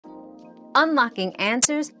unlocking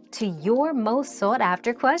answers to your most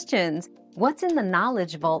sought-after questions. What's in the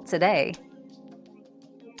Knowledge Vault today?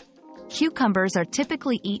 Cucumbers are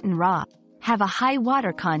typically eaten raw, have a high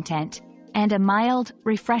water content, and a mild,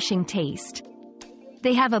 refreshing taste.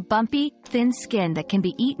 They have a bumpy, thin skin that can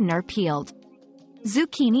be eaten or peeled.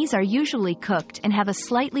 Zucchinis are usually cooked and have a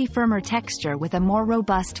slightly firmer texture with a more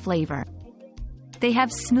robust flavor. They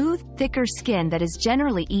have smooth, thicker skin that is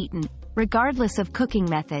generally eaten, regardless of cooking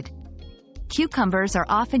method. Cucumbers are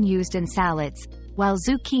often used in salads, while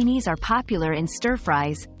zucchinis are popular in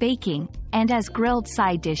stir-fries, baking, and as grilled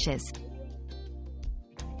side dishes.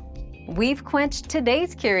 We've quenched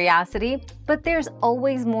today's curiosity, but there's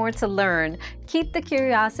always more to learn. Keep the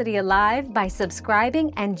curiosity alive by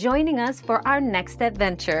subscribing and joining us for our next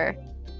adventure.